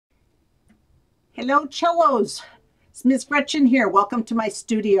Hello, cellos. It's Miss Gretchen here. Welcome to my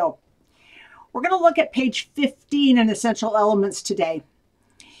studio. We're going to look at page 15 in Essential Elements today.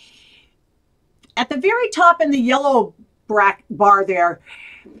 At the very top in the yellow bar there,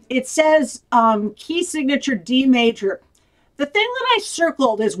 it says key signature D major. The thing that I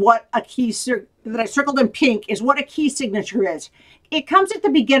circled is what a key that I circled in pink is what a key signature is. It comes at the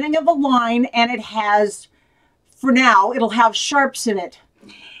beginning of a line and it has, for now, it'll have sharps in it.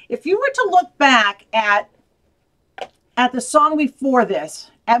 If you were to look back at the song before this,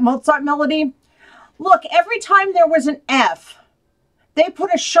 at Mozart Melody, look, every time there was an F, they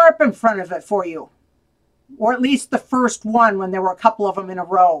put a sharp in front of it for you. Or at least the first one when there were a couple of them in a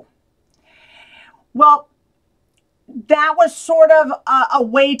row. Well, that was sort of a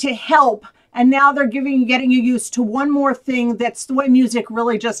way to help, and now they're getting you used to one more thing. That's the way music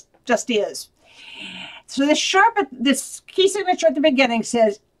really just is. So this key signature at the beginning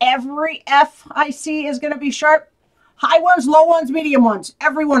says every F I see is going to be sharp. High ones, low ones, medium ones,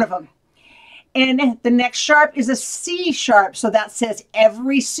 every one of them. And the next sharp is a C sharp, so that says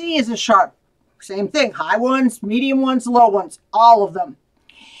every C is a sharp. Same thing, high ones, medium ones, low ones, all of them.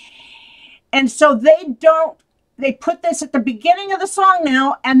 And so they put this at the beginning of the song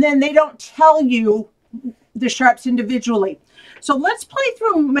now, and then they don't tell you the sharps individually. So let's play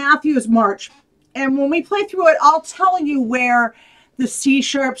through Matthew's March. And when we play through it, I'll tell you where the C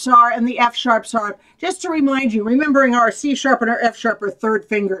sharps are and the F sharps are. Just to remind you, remembering our C sharp and our F sharp are third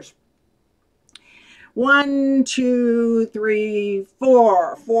fingers. 1, 2, 3,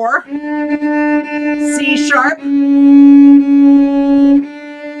 4. 4. C sharp.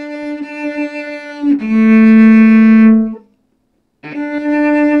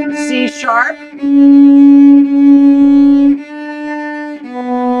 C sharp.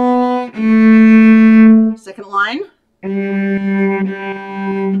 Second line.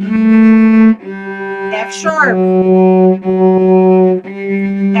 F sharp.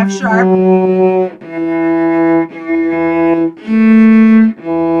 F sharp.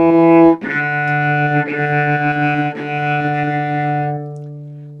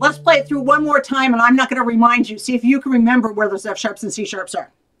 Let's play it through one more time, and I'm not going to remind you. See if you can remember where those F sharps and C sharps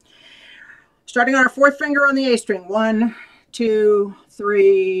are. Starting on our fourth finger on the A string. 1, 2,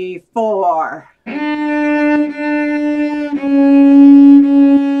 3, 4.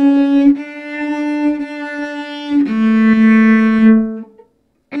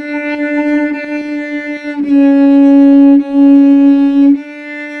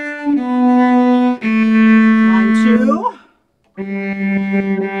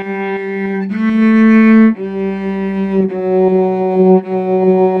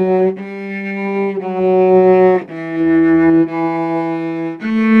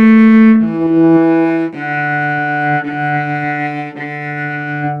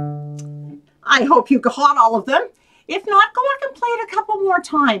 I hope you caught all of them. If not, go back and play it a couple more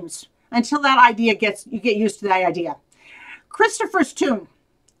times until that idea you get used to that idea. Christopher's tune.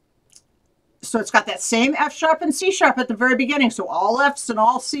 So it's got that same F sharp and C sharp at the very beginning. So all Fs and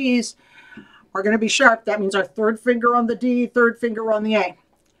all Cs are going to be sharp. That means our third finger on the D, third finger on the A.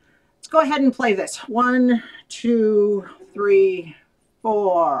 Let's go ahead and play this. 1, 2, 3,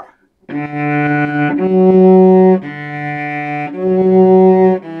 4.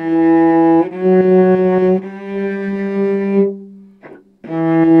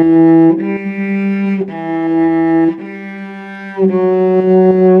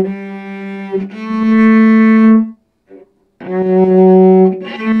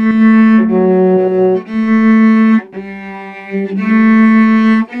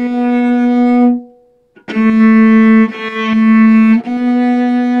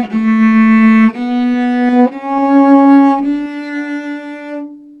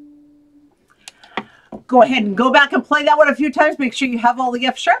 Go ahead and go back and play that one a few times. Make sure you have all the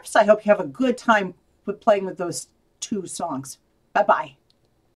F sharps. I hope you have a good time with playing with those two songs. Bye-bye.